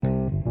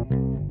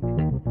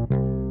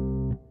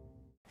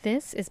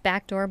This is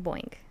Backdoor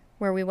Boink,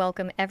 where we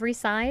welcome every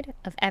side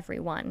of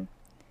everyone.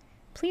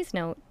 Please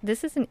note,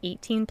 this is an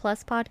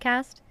 18-plus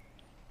podcast.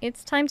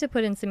 It's time to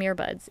put in some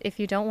earbuds if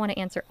you don't want to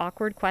answer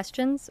awkward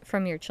questions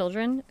from your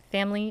children,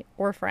 family,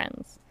 or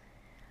friends.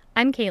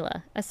 I'm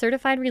Kayla, a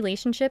certified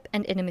relationship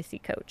and intimacy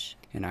coach.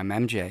 And I'm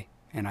MJ,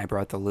 and I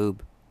brought the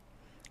lube.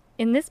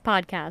 In this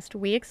podcast,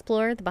 we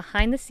explore the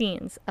behind the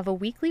scenes of a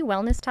weekly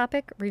wellness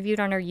topic reviewed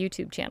on our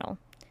YouTube channel.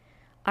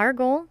 Our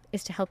goal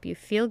is to help you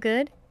feel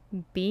good,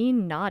 be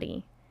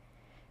naughty.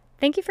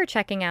 Thank you for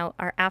checking out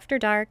our After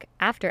Dark,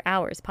 After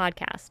Hours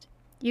podcast.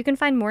 You can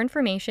find more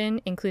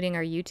information, including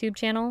our YouTube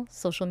channel,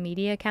 social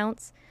media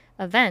accounts,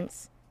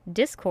 events,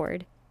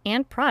 Discord,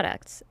 and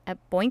products at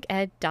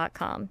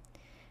boinked.com.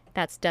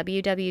 That's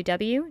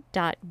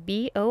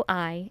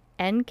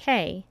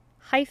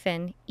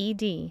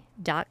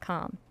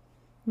www.boink-ed.com.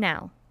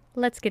 Now,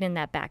 let's get in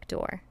that back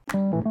door.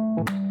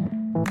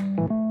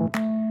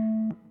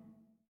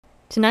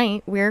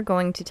 Tonight, we're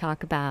going to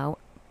talk about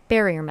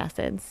barrier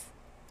methods.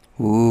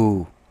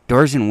 Ooh,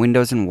 doors and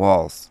windows and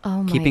walls.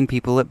 Oh my- Keeping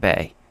people at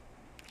bay.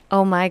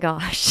 Oh my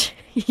gosh,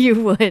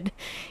 you would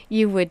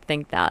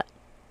think that.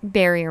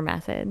 Barrier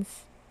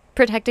methods.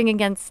 Protecting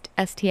against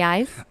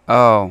STIs?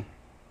 Oh,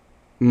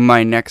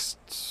 my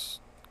next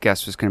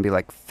guess was going to be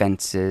like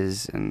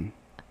fences and...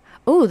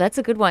 Oh, that's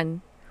a good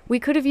one. We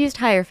could have used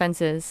higher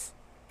fences.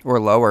 Or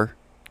lower.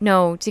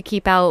 No, to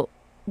keep out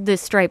the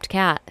striped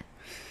cat.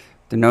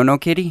 The no-no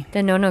kitty?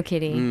 The no-no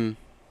kitty.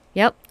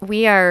 Yep,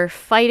 we are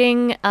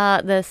fighting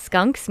the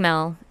skunk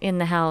smell in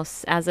the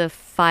house as of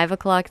 5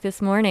 o'clock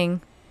this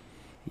morning.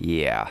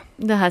 Yeah.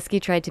 The husky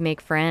tried to make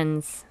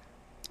friends.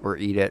 Or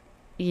eat it.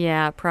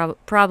 Yeah,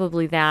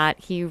 probably that.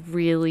 He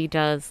really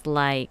does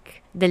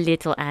like the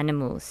little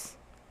animals.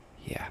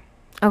 Yeah.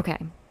 Okay,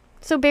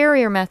 so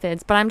barrier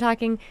methods, but I'm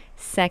talking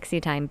sexy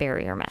time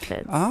barrier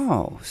methods.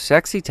 Oh,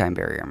 sexy time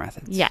barrier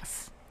methods.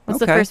 Yes. What's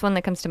the Okay. first one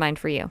that comes to mind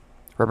for you?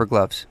 Rubber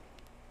gloves.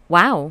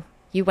 Wow,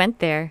 you went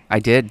there. I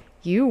did.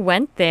 You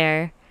went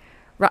there.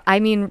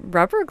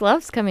 Rubber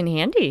gloves come in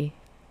handy.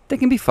 They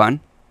can be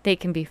fun. They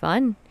can be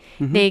fun.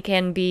 Mhm. They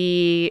can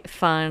be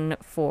fun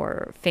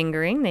for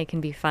fingering. They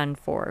can be fun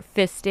for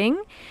fisting.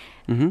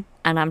 Mm-hmm.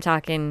 And I'm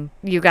talking,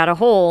 you got a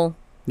hole,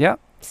 Yep.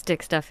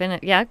 stick stuff in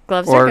it. Yeah,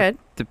 gloves Or are good.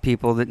 the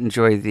people that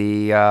enjoy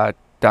the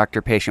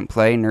doctor-patient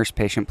play,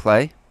 nurse-patient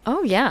play.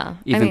 Oh, yeah.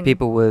 Even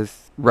people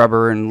with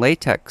rubber and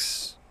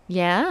latex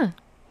Yeah.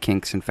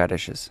 kinks and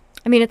fetishes.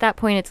 I mean, at that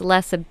point, it's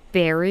less a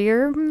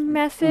barrier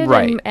method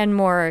Right. and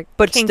more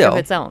But kink still, of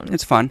its own.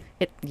 it's fun.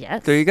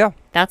 Yes. There you go.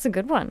 That's a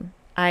good one.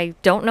 I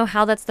don't know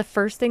how that's the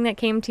first thing that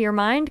came to your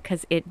mind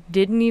because it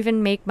didn't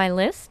even make my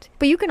list.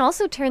 But you can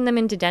also turn them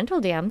into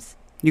dental dams.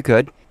 You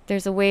could.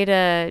 There's a way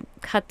to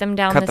cut them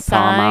down Cut the the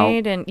palm out.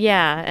 side and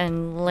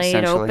lay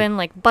it Essentially. open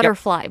like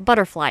butterfly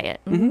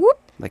it. Mhm. Whoop.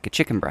 Like a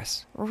chicken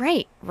breast.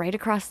 Right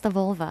across the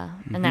vulva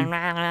and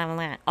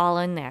then all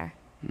in there.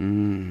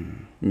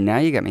 Now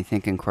you got me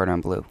thinking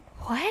cordon bleu.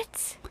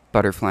 What?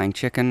 Butterflying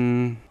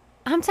chicken.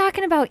 I'm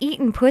talking about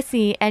eating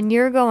pussy and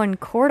you're going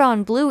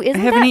cordon bleu. I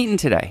haven't eaten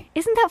today.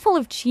 Isn't that full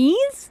of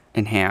cheese?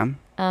 And ham.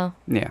 Oh,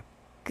 Yeah.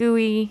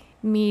 gooey,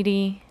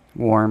 meaty.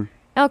 Warm.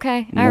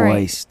 Okay, all right.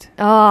 Moist.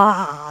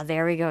 Oh,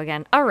 there we go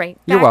again. All right.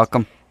 You're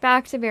welcome.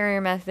 Back to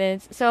barrier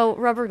methods. So,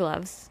 rubber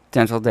gloves,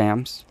 Dental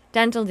dams.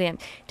 dental dams.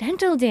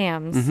 Dental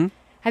dams. Mm-hmm.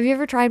 Have you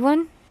ever tried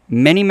one?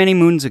 Many, many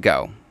moons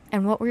ago.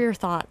 And what were your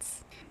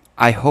thoughts?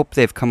 I hope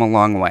they've come a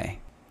long way.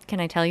 Can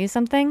I tell you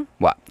something?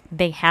 What?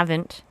 They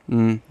haven't.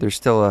 There's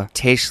still a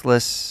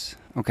tasteless...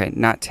 Okay,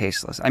 not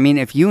tasteless. I mean,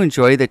 if you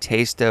enjoy the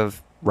taste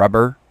of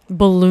rubber,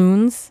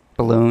 Balloons?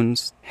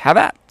 balloons, have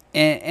at.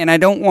 And I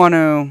don't want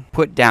to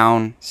put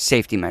down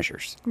safety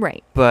measures.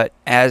 Right. But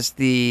as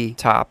the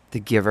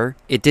giver,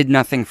 it did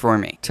nothing for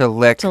me to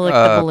lick To lick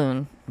a the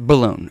balloon.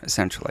 balloon,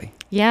 essentially.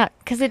 Yeah,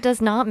 because it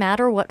does not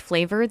matter what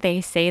flavor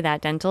they say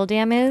that dental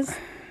dam is.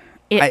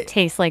 It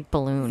tastes like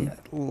balloon.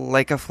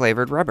 Like a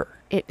flavored rubber.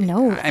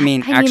 I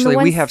mean, the actually,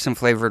 we ones- have some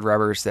flavored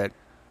rubbers that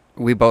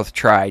we both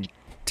tried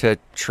to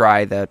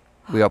try that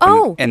we opened.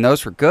 Oh! And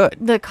those were good.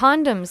 The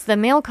condoms, the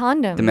male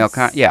condoms. The male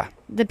yeah.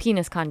 The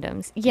penis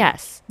condoms.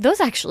 Yes.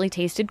 Those actually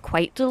tasted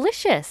quite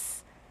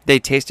delicious. They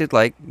tasted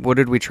like, what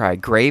did we try?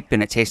 Grape,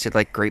 and it tasted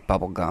like grape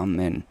bubble gum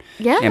and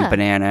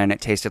banana, and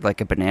it tasted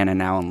like a banana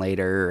now and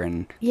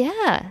later.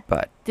 Yeah.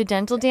 But The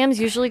dental dams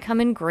usually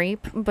come in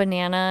grape,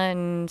 banana,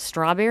 and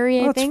strawberry,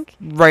 I it's think.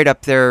 right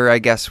up there, I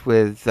guess,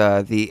 with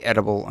the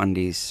edible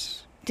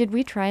undies. Did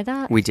we try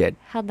that? We did.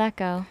 How'd that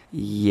go?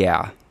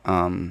 Yeah.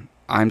 I'm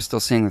still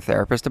seeing the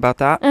therapist about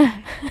that.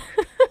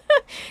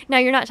 Now,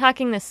 you're not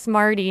talking the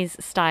Smarties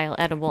style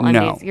edible No.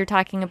 undies. You're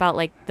talking about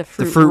like the The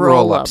fruit, fruit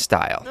roll-up roll-up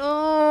style.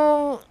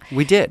 Oh.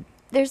 We did.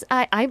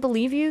 I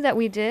believe you that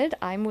we did.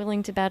 I'm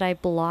willing to bet I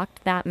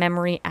blocked that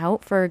memory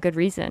out for a good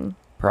reason.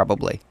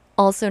 Probably.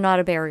 Also not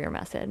a barrier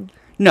method.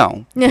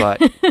 No,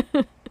 but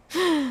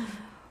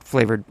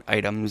Flavored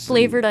items.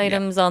 Flavored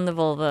items on the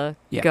vulva.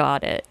 Yeah.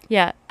 Got it.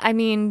 Yeah. I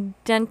mean,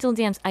 dental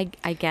dams, I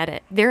get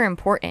it. They're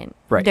important.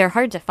 Right. They're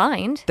hard to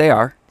find. They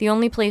are. The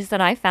only place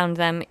that I found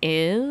them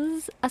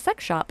is a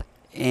sex shop.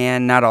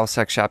 And not all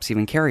sex shops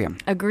even carry them.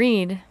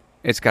 Agreed.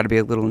 It's got to be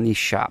a little niche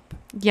shop.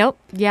 Yep.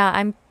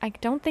 Yeah, I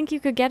don't think you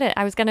could get it.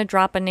 I was going to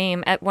drop a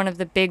name at one of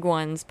the big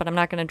ones, but I'm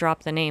not going to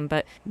drop the name.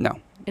 But no,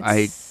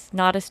 it's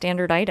not a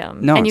standard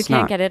item. No, and you it's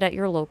can't not. get it at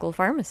your local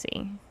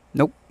pharmacy.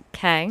 Nope.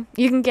 Okay.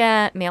 You can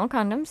get male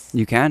condoms.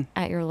 You can.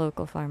 At your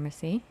local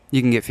pharmacy.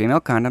 You can get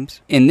female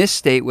condoms in this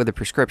state with a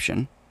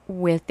prescription.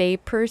 With a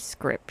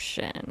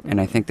prescription.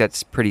 And I think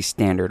that's pretty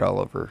standard all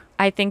over.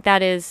 I think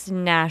that is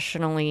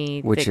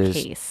nationally the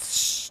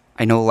case.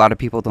 I know a lot of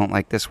people don't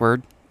like this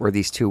word, or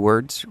these two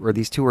words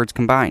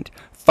combined.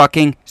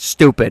 Fucking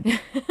stupid.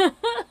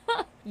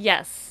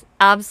 Yes,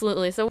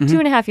 absolutely. So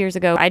 2.5 years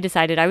ago, I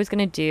decided I was going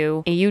to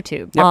do a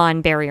YouTube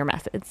on barrier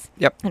methods.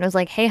 Yep. And I was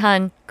like, hey,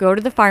 hun, go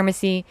to the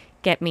pharmacy,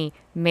 get me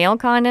male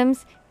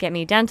condoms, get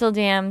me dental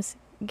dams,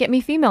 get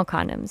me female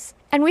condoms.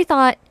 And we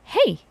thought,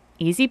 hey,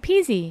 easy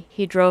peasy.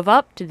 He drove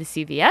up to the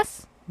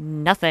CVS.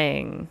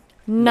 Nothing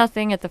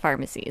at the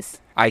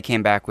pharmacies. I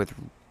came back with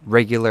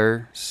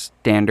regular,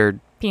 standard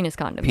penis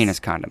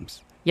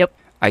condoms. Yep.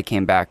 I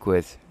came back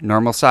with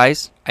normal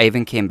size. I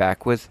even came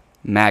back with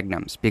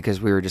magnums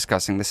because we were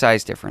discussing the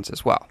size difference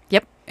as well.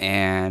 Yep.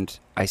 And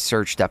I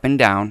searched up and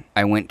down.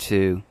 I went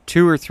to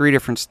 2 or 3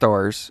 different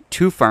stores,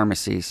 2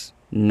 pharmacies,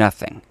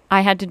 nothing.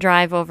 I had to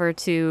drive over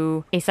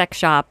to a sex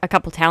shop a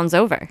couple towns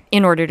over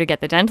in order to get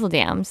the dental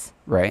dams.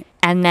 Right.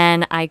 And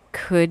then I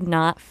could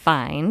not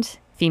find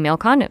female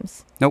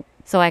condoms. Nope.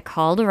 So I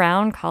called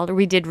around,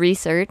 we did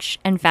research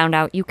and found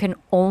out you can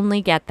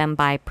only get them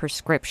by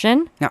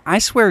prescription. Now, I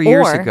swear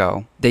years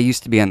ago, they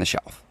used to be on the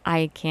shelf.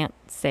 I can't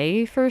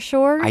say for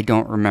sure. I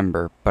don't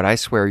remember, but I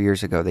swear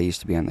years ago they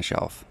used to be on the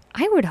shelf.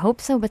 I would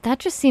hope so, but that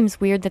just seems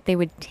weird that they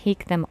would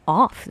take them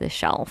off the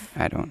shelf.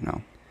 I don't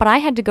know. But I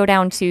had to go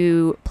down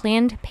to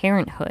Planned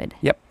Parenthood.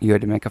 Yep. You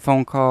had to make a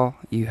phone call.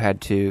 You had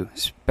to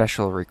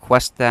special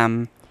request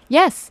them.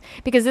 Yes,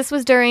 because this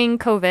was during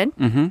COVID.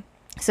 Mm-hmm.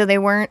 So they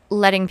weren't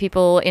letting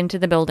people into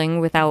the building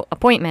without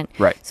appointment.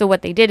 Right. So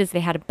what they did is they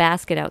had a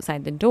basket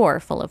outside the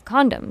door full of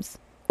condoms.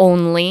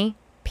 Only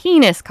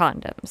penis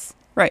condoms.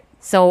 Right.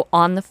 So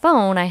on the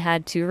phone, I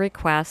had to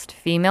request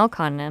female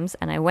condoms,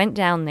 and I went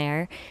down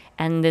there,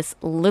 and this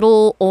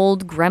little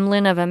old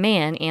gremlin of a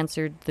man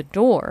answered the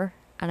door,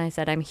 and I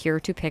said, I'm here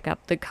to pick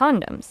up the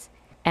condoms.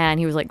 And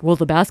he was like, well,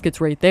 the basket's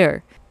right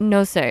there.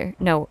 No, sir.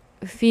 No,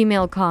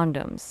 female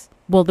condoms.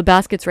 Well, the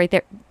basket's right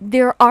there.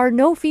 There are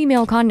no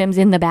female condoms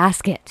in the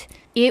basket.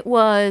 It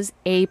was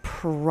a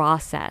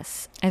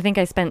process. I think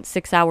I spent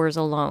 6 hours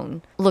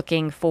alone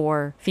looking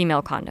for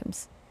female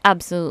condoms.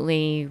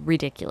 Absolutely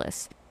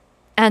ridiculous.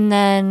 And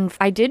then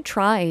I did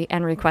try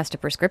and request a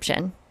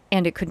prescription,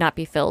 and it could not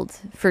be filled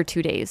for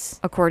 2 days,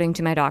 according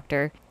to my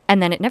doctor.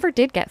 And then it never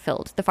did get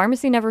filled. The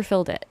pharmacy never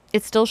filled it.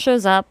 It still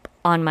shows up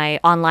on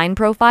my online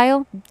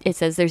profile. It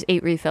says there's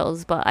 8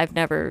 refills, but I've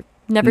never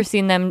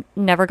seen them,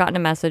 never gotten a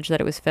message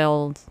that it was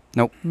filled.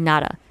 Nope.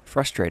 Nada.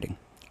 Frustrating.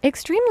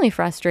 Extremely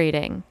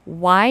frustrating.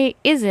 Why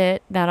is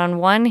it that on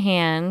one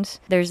hand,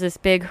 there's this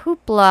big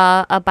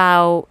hoopla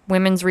about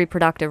women's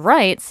reproductive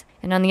rights,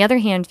 and on the other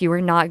hand, you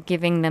are not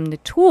giving them the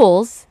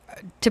tools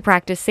to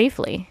practice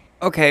safely?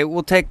 Okay,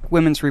 we'll take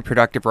women's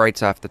reproductive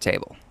rights off the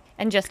table.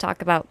 And just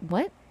talk about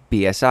what?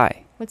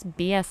 BSI. What's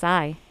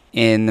BSI?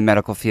 In the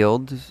medical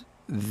field,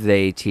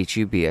 they teach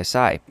you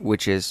BSI,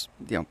 which is,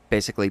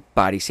 basically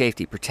body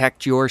safety.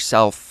 Protect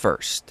yourself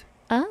first.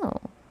 Oh.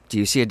 Do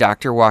you see a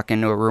doctor walk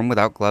into a room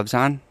without gloves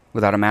on,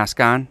 without a mask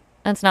on?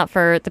 That's not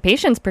for the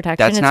patient's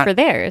protection, it's for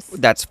theirs.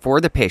 That's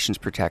for the patient's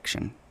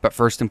protection. But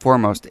first and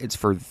foremost, it's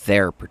for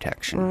their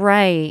protection.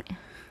 Right.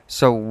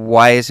 So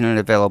why isn't it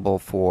available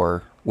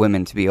for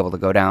women to be able to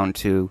go down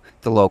to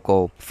the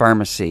local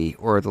pharmacy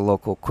or the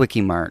local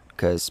Quickie Mart?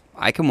 Because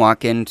I can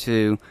walk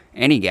into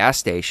any gas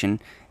station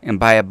and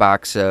buy a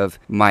box of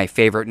my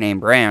favorite name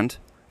brand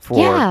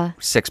for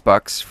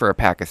 $6 for a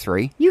pack of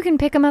 3. You can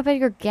pick them up at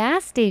your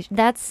gas station.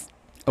 That's...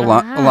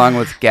 Along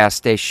with gas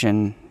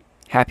station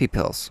happy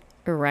pills.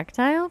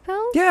 Erectile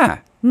pills? Yeah.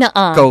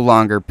 Nuh-uh. Go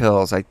longer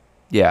pills.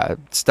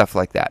 Stuff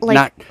like that.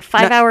 Like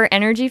 5-hour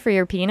energy for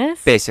your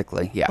penis?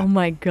 Basically, yeah. Oh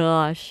my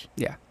gosh.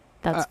 Yeah.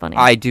 That's funny.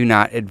 I do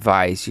not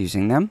advise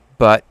using them,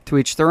 but to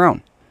each their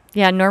own.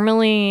 Yeah,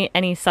 normally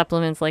any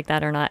supplements like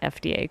that are not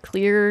FDA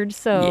cleared,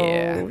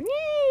 so,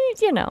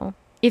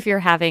 if you're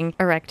having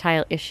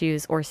erectile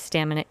issues or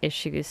stamina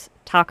issues,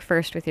 talk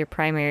first with your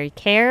primary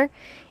care.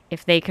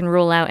 If they can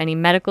rule out any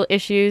medical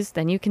issues,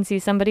 then you can see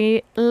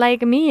somebody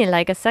like me,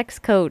 like a sex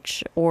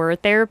coach or a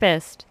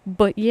therapist.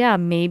 But yeah,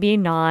 maybe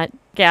not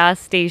gas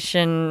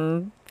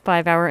station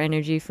 5-hour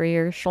energy for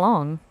your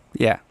schlong.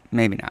 Yeah,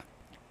 maybe not.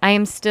 I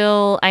am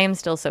still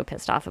so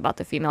pissed off about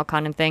the female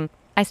condom thing.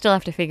 I still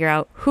have to figure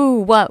out who,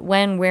 what,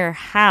 when, where,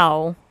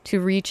 how to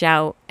reach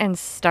out and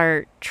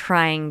start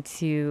trying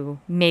to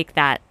make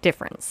that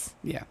difference.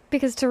 Yeah.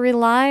 Because to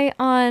rely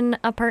on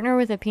a partner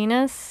with a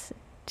penis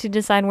to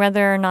decide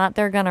whether or not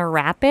they're going to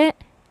wrap it.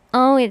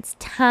 Oh, it's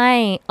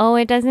tight. Oh,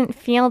 it doesn't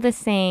feel the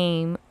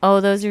same. Oh,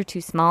 those are too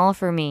small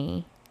for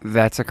me.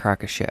 That's a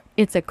crock of shit.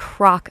 It's a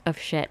crock of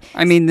shit.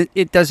 I mean,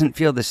 it doesn't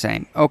feel the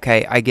same.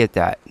 Okay, I get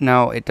that.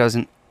 No, it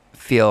doesn't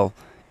feel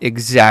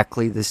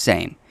exactly the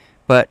same.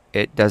 But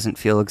it doesn't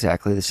feel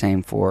exactly the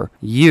same for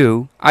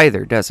you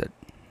either, does it?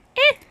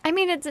 I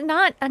mean, it's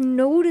not a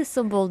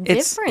noticeable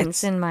It's-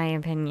 difference, in my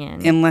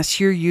opinion. Unless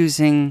you're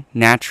using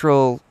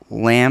natural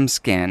lamb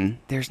skin,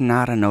 there's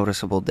not a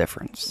noticeable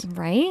difference.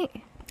 Right?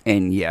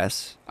 And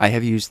yes, I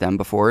have used them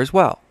before as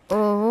well.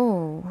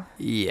 Oh.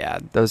 Yeah,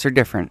 those are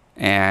different.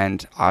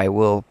 And I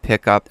will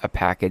pick up a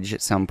package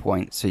at some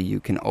point so you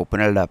can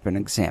open it up and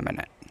examine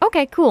it.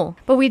 Okay, cool.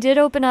 But we did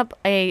open up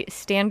a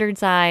standard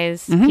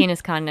size Mhm.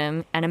 penis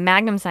condom and a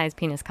magnum size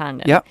penis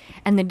condom. Yep.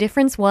 And the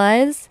difference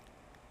was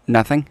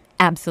Nothing?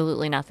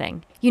 absolutely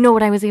nothing. You know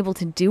what I was able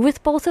to do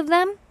with both of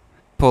them?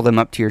 Pull them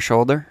up to your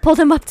shoulder? Pull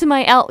them up to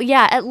my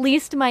at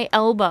least my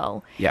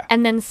elbow. Yeah.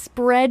 And then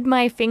spread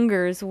my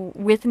fingers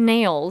with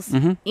nails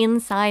Mhm.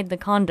 inside the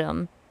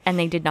condom, and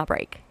they did not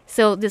break.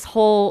 So this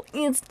whole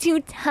it's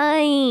too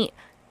tight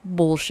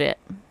bullshit.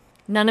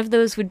 None of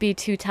those would be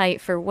too tight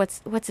for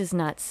what's his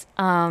nuts.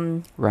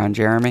 Ron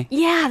Jeremy?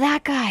 Yeah,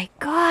 that guy.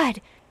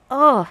 God.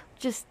 Oh,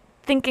 just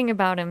thinking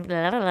about him.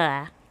 Blah, blah,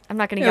 blah. I'm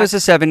not gonna It go. was the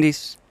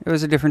 70s. It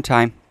was a different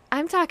time.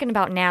 I'm talking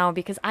about now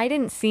because I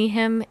didn't see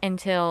him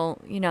until,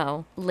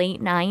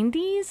 late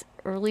 90s,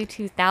 early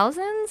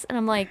 2000s. And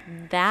I'm like,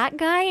 that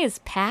guy is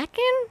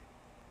packing?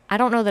 I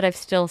don't know that I've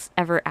still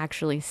ever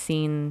actually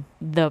seen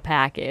the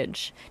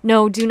package.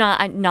 No, do not.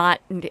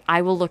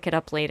 I will look it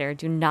up later.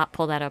 Do not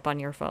pull that up on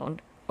your phone.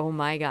 Oh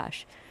my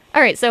gosh.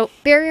 All right. So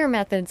barrier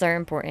methods are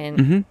important.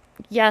 Mm-hmm.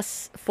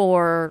 Yes,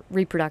 for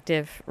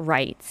reproductive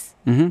rights,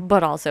 Mm-hmm.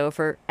 but also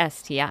for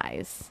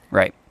STIs.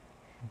 Right.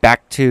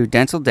 Back to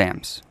dental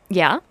dams.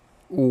 Yeah.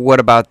 What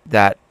about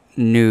that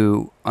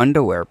new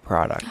underwear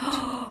product?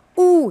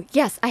 Ooh,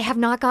 yes. I have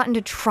not gotten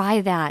to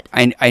try that.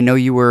 I know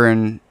you were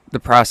in the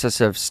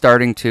process of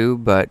starting to,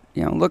 but,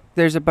 look,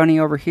 there's a bunny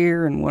over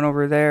here and one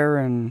over there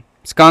and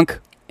skunk.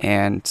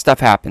 And stuff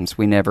happens.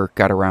 We never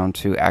got around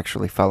to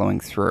actually following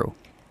through.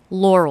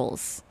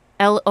 Lorals.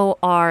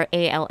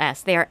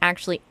 Lorals. They are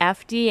actually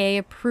FDA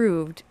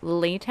approved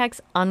latex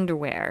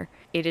underwear.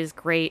 It is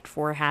great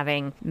for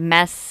having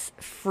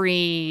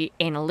mess-free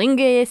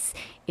analingus.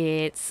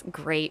 It's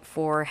great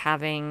for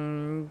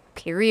having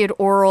period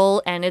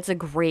oral, and it's a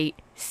great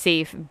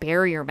safe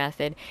barrier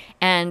method.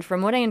 And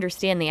from what I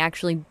understand, they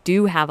actually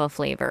do have a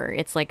flavor.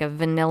 It's like a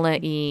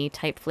vanilla-y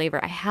type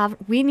flavor.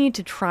 We need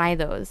to try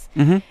those.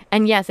 Mm-hmm.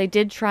 And yes, I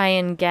did try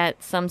and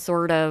get some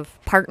sort of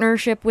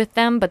partnership with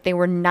them, but they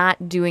were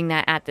not doing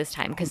that at this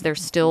time because they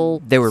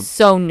were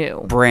so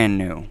new. Brand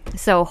new.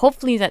 So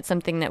hopefully that's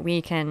something that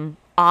we can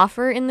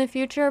offer in the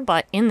future,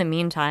 but in the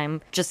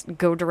meantime, just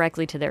go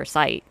directly to their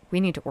site.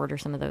 We need to order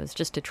some of those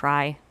just to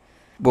try.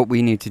 What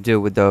we need to do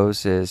with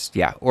those is,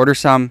 order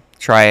some,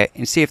 try it,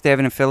 and see if they have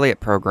an affiliate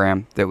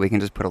program that we can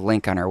just put a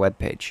link on our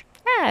webpage.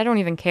 I don't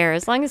even care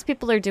as long as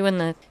people are doing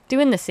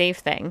the safe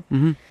thing.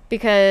 Mm-hmm.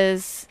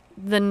 Because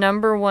the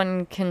number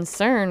one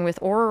concern with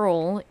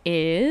oral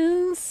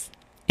is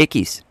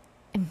Ickies.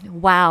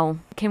 wow.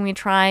 Can we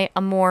try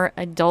a more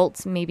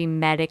adult, maybe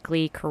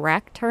medically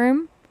correct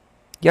term?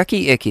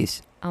 Yucky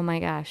ickies. Oh my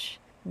gosh.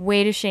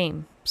 Way to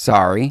shame.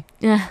 Sorry.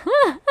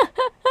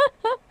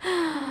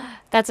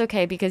 That's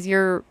okay because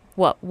you're,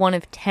 one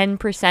of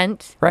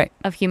 10% Right.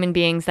 of human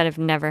beings that have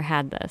never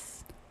had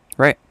this.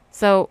 Right.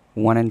 So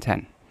 1 in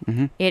 10.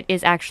 Mm-hmm. it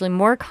is actually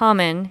more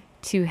common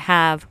to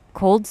have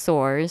cold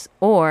sores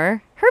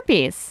or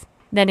herpes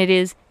than it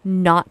is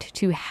not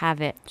to have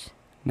it.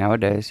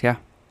 Nowadays, yeah.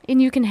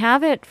 And you can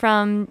have it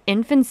from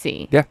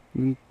infancy. Yeah.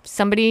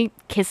 Somebody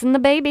kissing the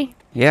baby.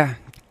 Yeah.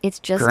 It's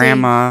just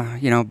Grandma,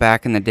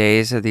 back in the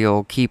days of the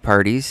old key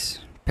parties,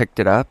 picked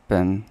it up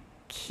and,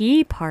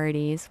 key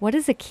parties. What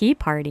is a key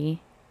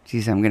party?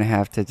 geez, I'm going to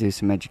have to do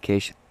some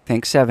education.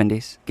 Think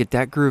 70s. Get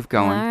that groove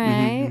going. All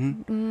right.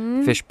 Mhm,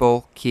 mhm. Mm,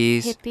 Fishbowl,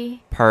 keys,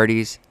 hippie.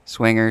 parties,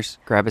 swingers,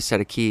 grab a set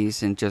of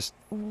keys and just,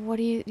 What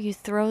do you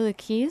throw the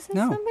keys at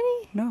No.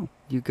 somebody? no,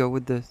 you go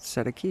with the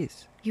set of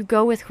keys. You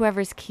go with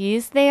whoever's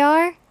keys they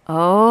are?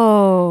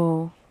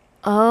 Oh.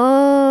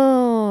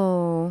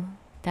 Oh.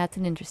 That's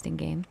an interesting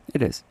game.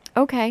 It is.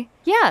 Okay.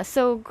 Yeah,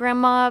 so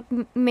grandma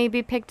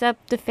maybe picked up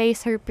the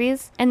face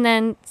herpes and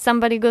then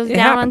somebody goes It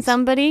down on happens.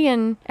 somebody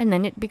and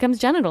then it becomes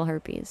genital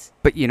herpes.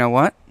 But you know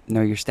what?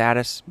 Know your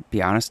status.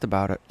 Be honest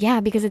about it. Yeah,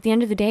 because at the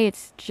end of the day,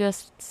 it's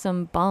just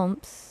some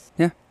bumps.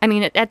 Yeah. I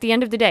mean, at the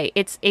end of the day,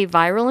 it's a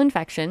viral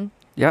infection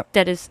Yep.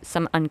 that is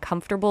some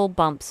uncomfortable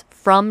bumps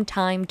from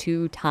time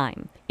to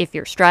time. If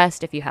you're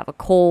stressed, if you have a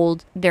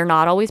cold, they're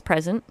not always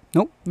present.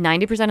 Nope.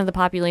 90% of the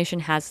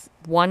population has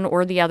one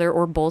or the other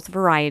or both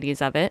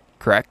varieties of it,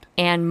 Correct.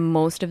 and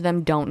most of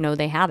them don't know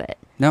they have it.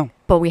 No.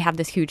 But we have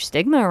this huge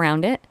stigma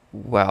around it.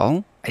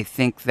 Well, I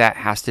think that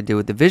has to do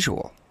with the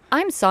visual.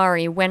 I'm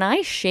sorry, when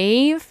I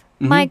shave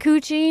my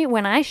coochie,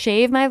 when I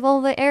shave my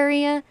vulva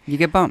area, You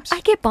get bumps.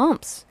 I get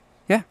bumps.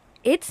 Yeah.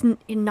 it's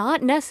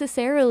not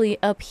necessarily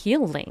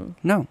appealing.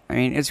 No, I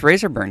mean, it's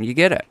razor burn. You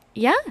get it.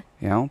 Yeah.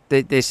 You know,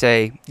 they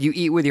say you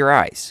eat with your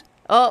eyes.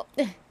 Oh,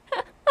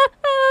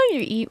 you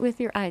eat with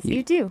your eyes.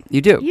 You do.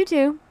 You do. You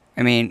do.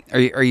 I mean, are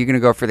you going to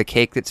go for the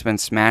cake that's been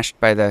smashed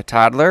by the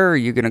toddler, or are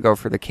you going to go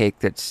for the cake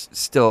that's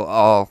still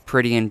all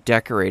pretty and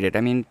decorated?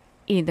 I mean,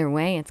 Either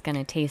way, it's going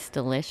to taste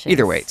delicious.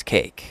 either way, it's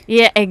cake.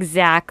 Yeah,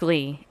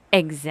 exactly.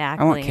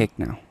 Exactly. I want cake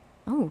now.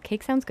 Oh,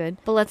 cake sounds good.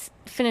 But let's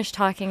finish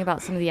talking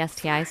about some of the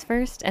STIs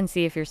first and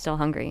see if you're still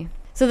hungry.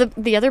 So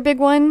the other big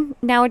one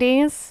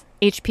nowadays,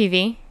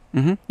 HPV.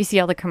 Mm-hmm. You see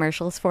all the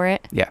commercials for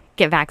it? Yeah.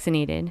 Get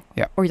vaccinated.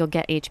 Yeah. Or you'll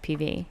get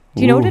HPV.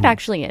 Do you know what it Ooh.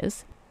 actually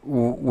is?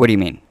 What do you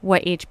mean?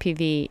 What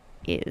HPV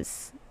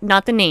is?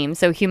 Not the name,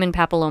 so human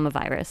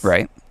papillomavirus.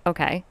 Right.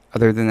 Okay.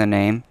 Other than the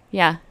name,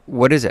 Yeah.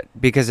 what is it?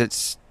 Because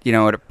it's,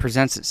 it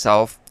presents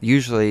itself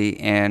usually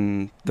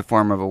in the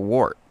form of a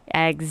wart.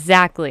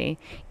 Exactly.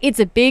 It's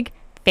a big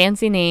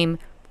fancy name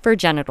for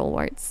genital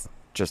warts.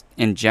 Just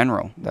in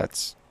general,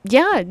 that's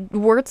Yeah,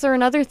 warts are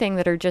another thing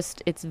that are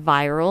just, it's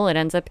viral. It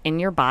ends up in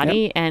your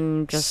body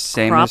and just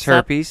same crops as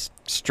herpes,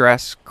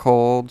 stress,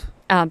 cold.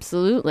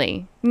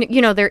 Absolutely.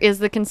 There is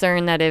the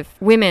concern that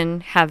if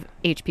women have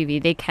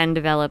HPV, they can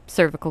develop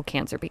cervical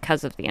cancer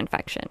because of the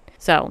infection.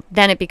 So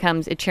then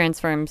it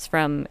transforms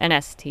from an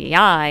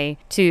STI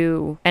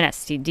to an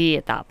STD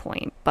at that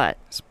point. But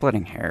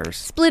Splitting hairs.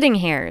 splitting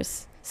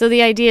hairs. So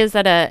the idea is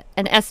that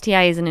an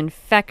STI is an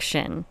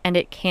infection and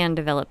it can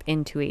develop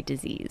into a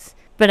disease.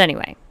 But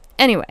anyway,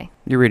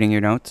 You're reading your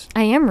notes?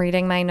 I am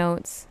reading my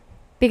notes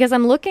because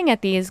I'm looking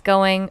at these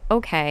going,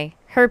 okay,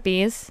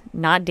 herpes,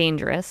 not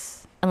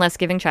dangerous unless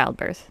giving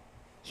childbirth.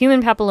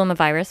 Human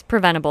papillomavirus,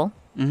 preventable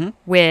Mm-hmm.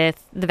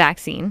 with the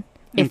vaccine.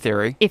 In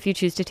theory. If you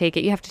choose to take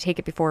it, you have to take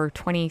it before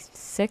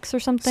 26 or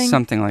something.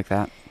 Something like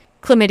that.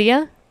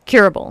 Chlamydia,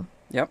 curable.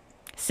 Yep.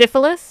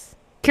 Syphilis,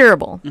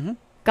 curable. Mm-hmm.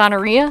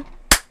 Gonorrhea,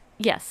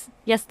 yes,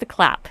 the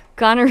clap.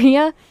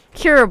 Gonorrhea,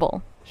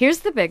 curable. Here's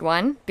the big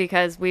one,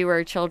 because we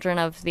were children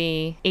of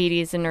the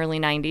 80s and early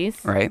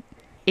 90s. Right.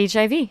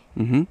 HIV.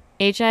 Mm-hmm.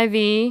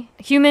 HIV,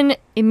 human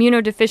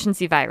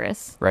immunodeficiency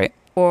virus, Right.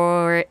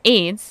 or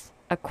AIDS,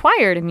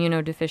 acquired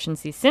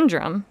immunodeficiency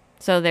syndrome.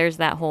 So there's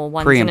that whole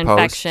one's Pre an and post.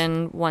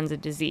 infection, one's a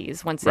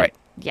disease. Right.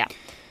 Yeah.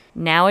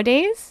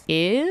 Nowadays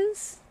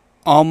is,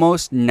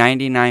 Almost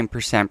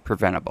 99%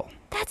 preventable.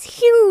 that's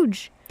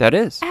huge. That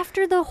is.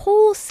 After the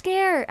whole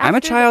scare. I'm a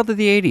after child of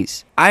the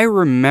 80s. I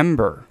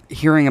remember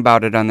hearing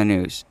about it on the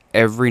news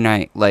every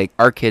night. Like,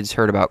 our kids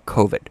heard about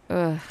COVID,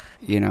 Ugh.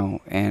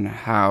 and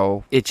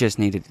how it just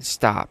needed to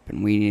stop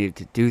and we needed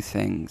to do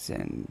things.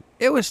 And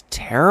it was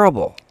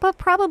terrible. But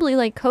probably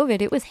like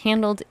COVID, it was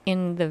handled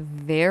in the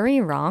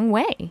very wrong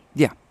way.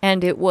 Yeah.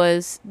 And it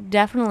was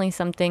definitely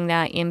something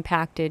that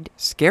impacted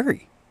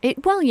Scary.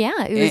 it. Well,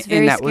 yeah, it was And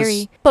very that was-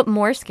 scary, but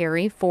more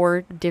scary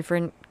for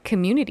different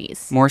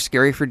communities, More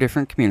scary for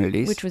different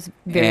communities. which was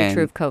very And-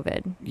 true of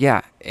COVID.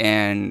 Yeah.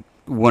 And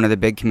one of the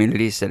big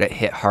communities that it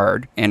hit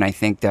hard, and I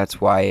think that's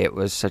why it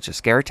was such a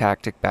scare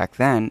tactic back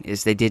then,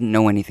 is they didn't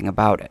know anything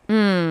about it.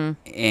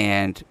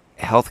 And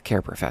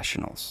healthcare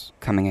professionals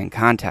coming in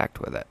contact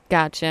with it.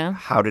 Gotcha.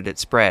 How did it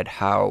spread?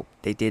 How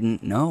they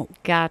didn't know.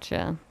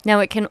 Gotcha.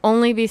 Now, it can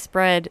only be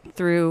spread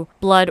through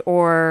blood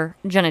or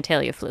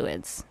genitalia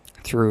fluids.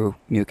 Through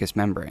mucous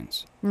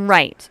membranes.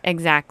 Right,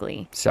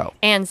 exactly. So,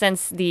 And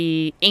since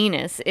the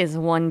anus is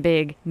one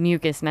big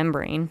mucous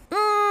membrane,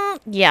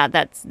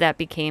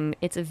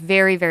 it's a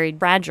very, very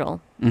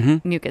fragile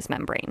mucous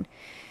membrane.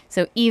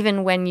 So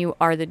even when you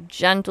are the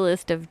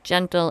gentlest of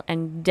gentle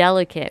and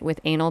delicate with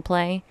anal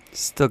play,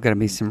 still going to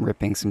be some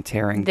ripping, some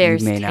tearing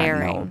there's you may not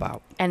tearing. know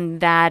about.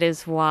 And that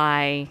is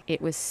why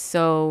it was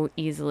so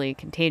easily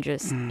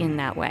contagious in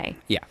that way.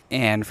 Yeah.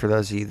 And for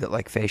those of you that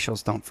like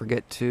facials, don't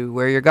forget to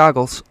wear your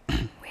goggles.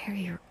 Wear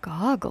your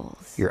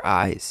goggles. Your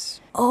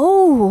eyes.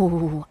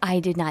 Oh,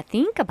 I did not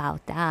think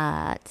about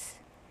that.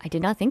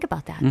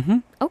 Mm-hmm.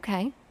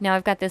 Okay. Now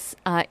I've got this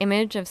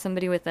image of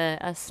somebody with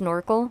a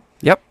snorkel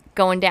Yep.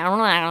 going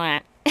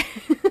down.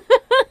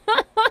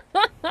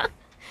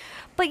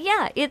 But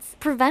yeah, it's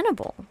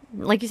preventable.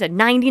 Like you said,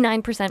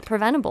 99%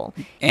 preventable.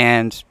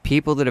 And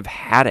people that have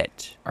had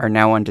it are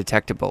now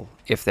undetectable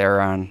if they're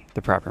on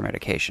the proper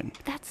medication.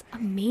 That's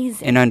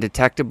amazing. And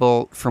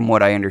undetectable, from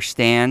what I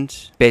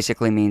understand,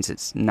 basically means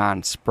it's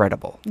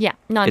non-spreadable. Yeah,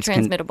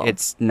 non-transmittable.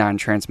 It's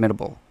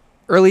non-transmittable.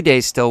 Early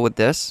days still with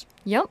this,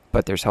 Yep.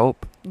 but there's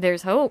hope.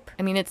 There's hope.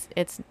 I mean,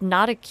 it's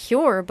not a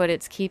cure, but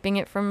it's keeping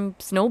it from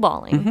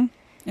snowballing. Mm-hmm.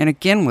 And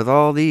again, with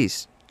all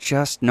these,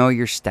 just know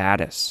your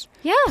status.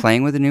 Yeah.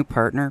 Playing with a new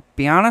partner,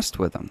 be honest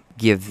with them.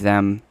 Give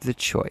them the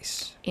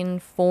choice.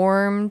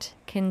 Informed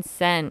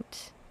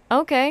consent.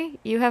 Okay,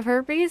 you have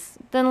herpes?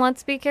 Then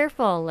let's be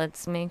careful.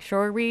 Let's make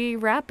sure we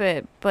wrap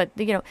it. But,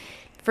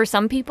 for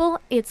some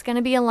people, it's going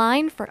to be a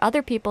line. For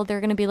other people,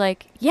 they're going to be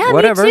like, yeah,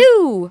 Whatever. me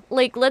too.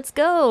 Like, let's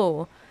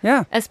go.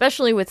 Yeah.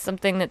 Especially with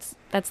something that's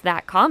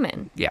that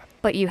common. Yeah.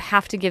 But you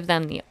have to give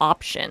them the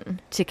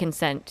option to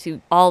consent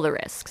to all the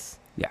risks.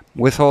 Yeah.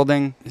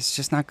 Withholding is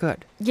just not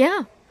good.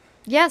 Yeah.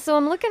 Yeah, so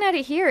I'm looking at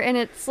it here, and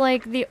it's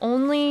like the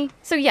only...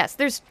 So yes,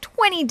 there's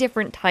 20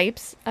 different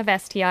types of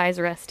STIs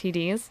or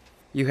STDs.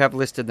 You have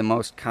listed the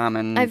most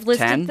common I've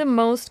listed 10? the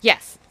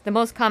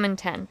most common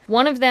 10.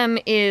 One of them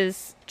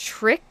is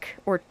trick,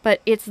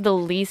 but it's the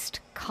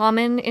least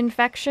common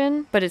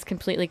infection, but is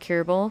completely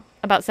curable.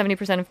 About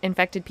 70% of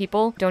infected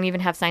people don't even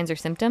have signs or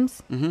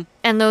symptoms. Mm-hmm.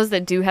 And those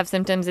that do have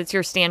symptoms, it's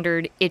your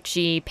standard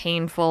itchy,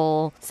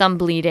 painful, some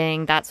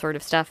bleeding, that sort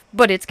of stuff.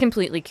 But it's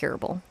completely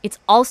curable. It's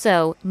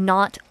also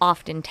not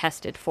often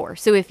tested for.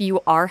 So if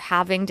you are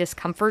having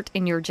discomfort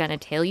in your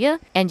genitalia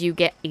and you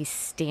get a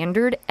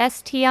standard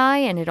STI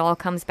and it all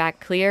comes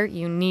back clear,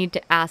 you need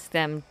to ask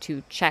them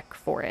to check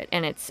for it.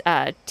 And it's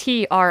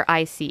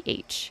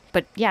TRICH.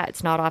 But yeah,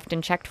 it's not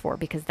often checked for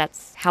because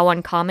that's how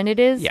uncommon it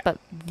is, but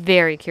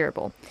very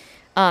curable.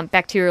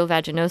 Bacterial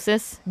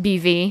vaginosis,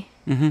 BV.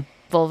 Mm-hmm.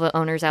 Vulva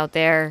owners out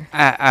there.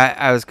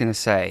 I was going to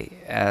say,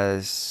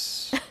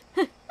 as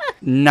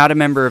not a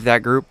member of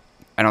that group,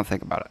 I don't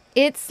think about it.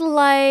 It's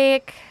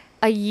like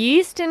a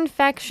yeast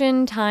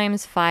infection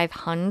times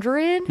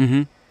 500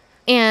 Mm-hmm.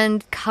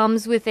 and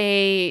comes with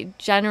a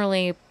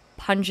generally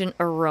pungent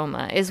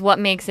aroma is what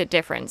makes it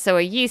different. So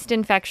a yeast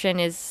infection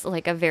is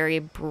like a very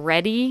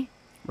bready,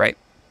 Right.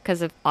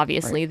 because of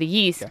obviously the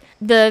yeast. Yeah.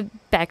 The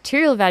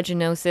bacterial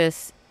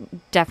vaginosis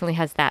definitely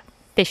has that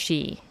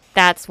fishy.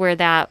 That's where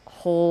that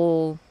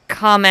whole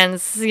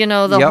comments, the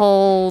Yep.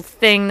 whole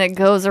thing that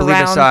goes I believe I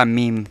around. saw a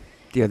meme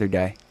the other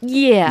day.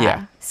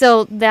 Yeah.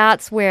 So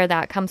that's where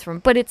that comes from.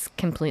 But it's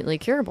completely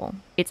curable.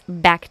 It's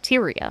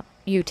bacteria.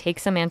 You take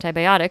some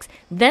antibiotics,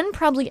 then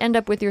probably end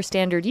up with your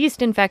standard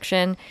yeast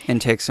infection.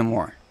 And take some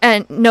more.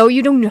 And no,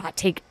 you do not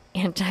take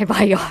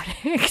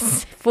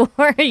antibiotics for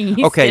a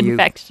yeast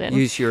infection.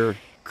 You use your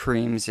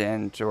creams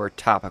and or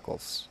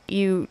topicals.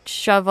 You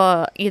shove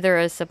either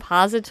a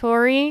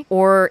suppository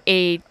or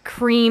a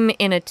cream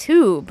in a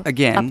tube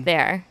Again, up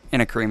there.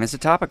 And a cream is a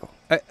topical.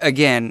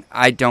 Again,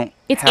 I don't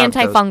It's have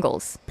those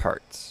antifungals.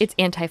 parts. It's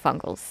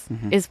antifungals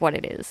is what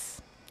it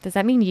is. Does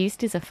that mean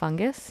yeast is a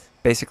fungus?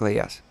 Basically,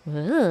 yes.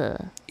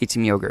 Ugh. Eat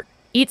some yogurt.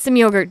 Eat some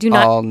yogurt. Do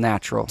not, All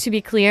natural. to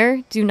be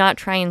clear, do not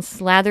try and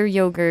slather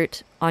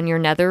yogurt on your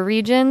nether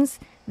regions.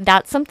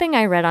 That's something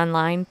I read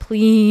online.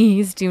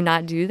 Please do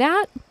not do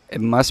that. It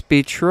must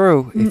be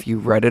true. If you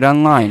read it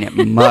online, it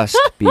must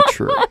be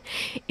true.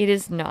 It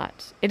is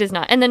not. It is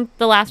not. And then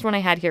the last one I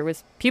had here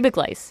was pubic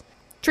lice.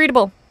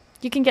 Treatable.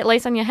 You can get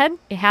lice on your head.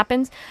 It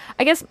happens.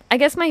 I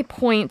guess my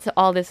point to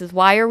all this is,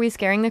 why are we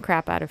scaring the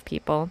crap out of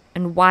people?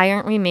 And why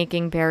aren't we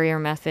making barrier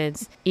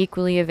methods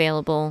equally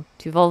available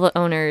to vulva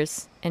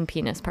owners and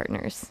penis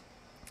partners?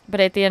 But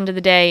at the end of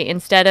the day,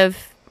 instead of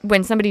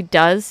when somebody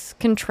does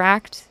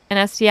contract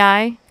an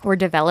STI or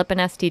develop an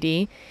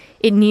STD,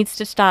 it needs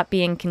to stop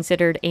being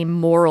considered a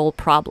moral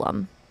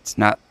problem. It's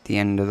not the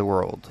end of the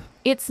world.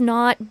 It's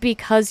not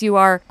because you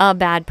are a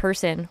bad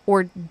person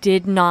or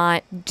did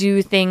not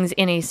do things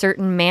in a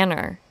certain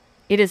manner.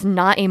 It is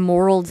not a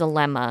moral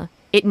dilemma.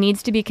 It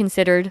needs to be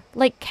considered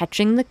like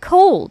catching the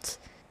cold.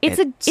 It's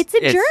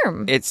a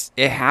germ.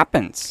 It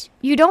happens.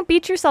 You don't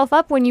beat yourself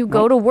up when you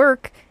go to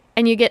work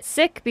and you get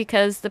sick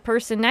because the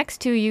person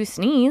next to you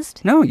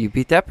sneezed. No, you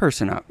beat that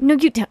person up. No,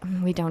 you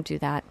don't. We don't do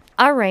that.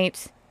 All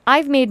right.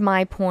 I've made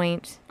my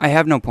point. I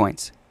have no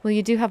points. Well,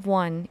 you do have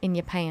one in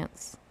your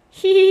pants.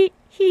 Hee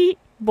hee.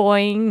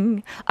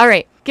 Boing. All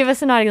right, give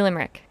us a naughty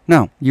limerick.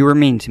 No, you were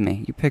mean to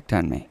me. You picked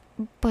on me.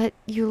 But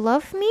you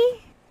love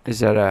me? Is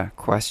that a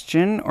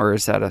question or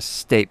is that a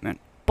statement?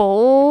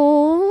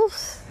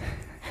 Both.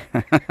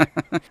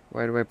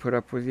 Why do I put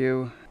up with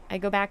you? I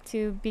go back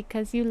to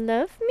because you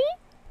love me?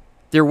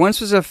 There once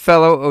was a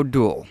fellow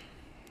O'Doul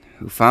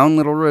who found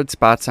little red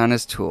spots on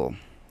his tool.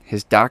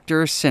 His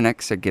doctor or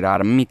cynic said, "Get out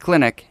of me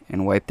clinic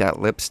and wipe that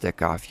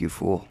lipstick off, you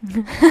fool."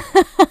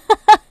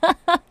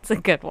 That's a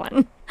good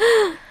one.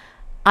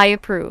 I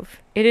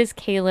approve. It is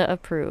Kayla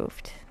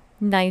approved.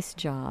 Nice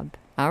job.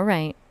 All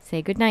right.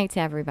 Say goodnight to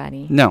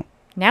everybody. No.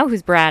 Now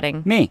who's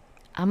bratting? Me.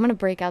 I'm going to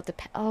break out the...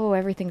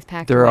 everything's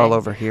packed They're away. all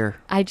over here.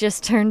 I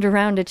just turned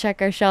around to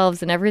check our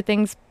shelves and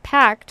everything's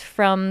packed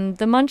from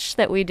the munch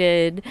that we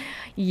did.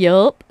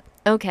 Yup.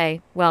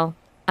 Okay. Well,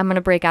 I'm going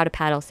to break out a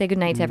paddle. Say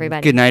goodnight to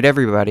everybody. Good night,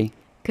 everybody.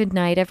 Good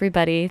night,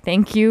 everybody.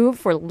 Thank you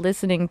for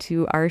listening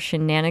to our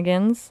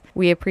shenanigans.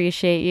 We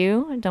appreciate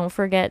you. Don't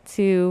forget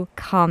to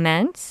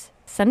comment,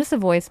 send us a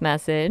voice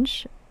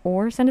message,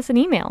 or send us an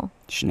email.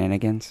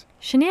 Shenanigans.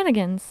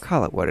 Shenanigans.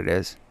 Call it what it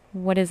is.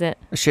 What is it?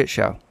 A shit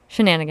show.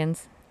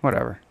 Shenanigans.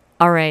 Whatever.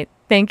 All right.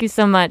 Thank you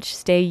so much.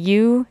 Stay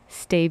you,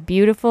 stay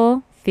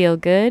beautiful, feel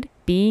good,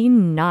 be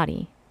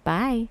naughty.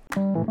 Bye.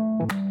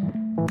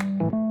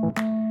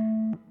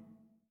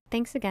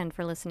 Thanks again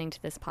for listening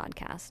to this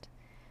podcast.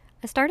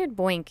 I started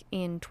Boink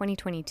in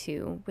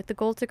 2022 with the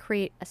goal to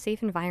create a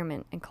safe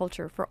environment and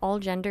culture for all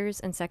genders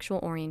and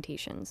sexual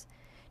orientations,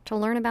 to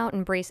learn about and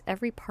embrace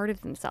every part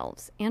of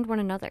themselves and one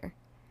another.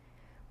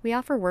 We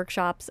offer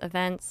workshops,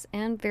 events,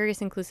 and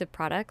various inclusive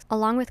products,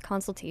 along with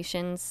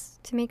consultations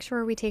to make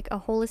sure we take a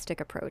holistic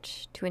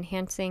approach to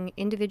enhancing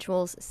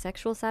individuals'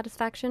 sexual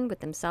satisfaction with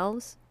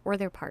themselves or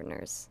their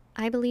partners.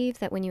 I believe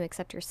that when you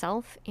accept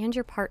yourself and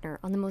your partner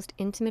on the most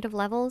intimate of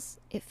levels,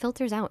 it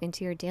filters out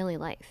into your daily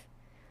life.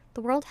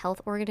 The World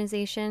Health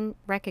Organization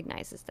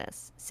recognizes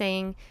this,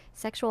 saying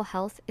sexual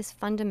health is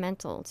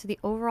fundamental to the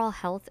overall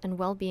health and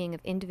well-being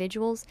of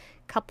individuals,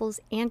 couples,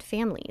 and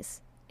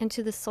families, and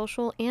to the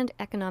social and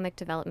economic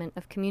development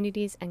of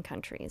communities and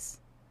countries.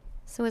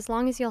 So as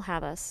long as you'll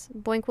have us,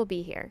 Boink will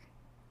be here.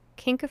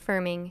 Kink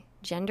affirming,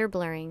 gender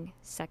blurring,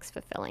 sex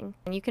fulfilling.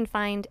 And you can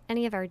find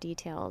any of our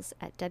details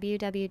at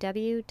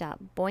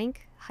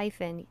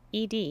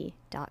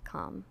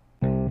www.boink-ed.com.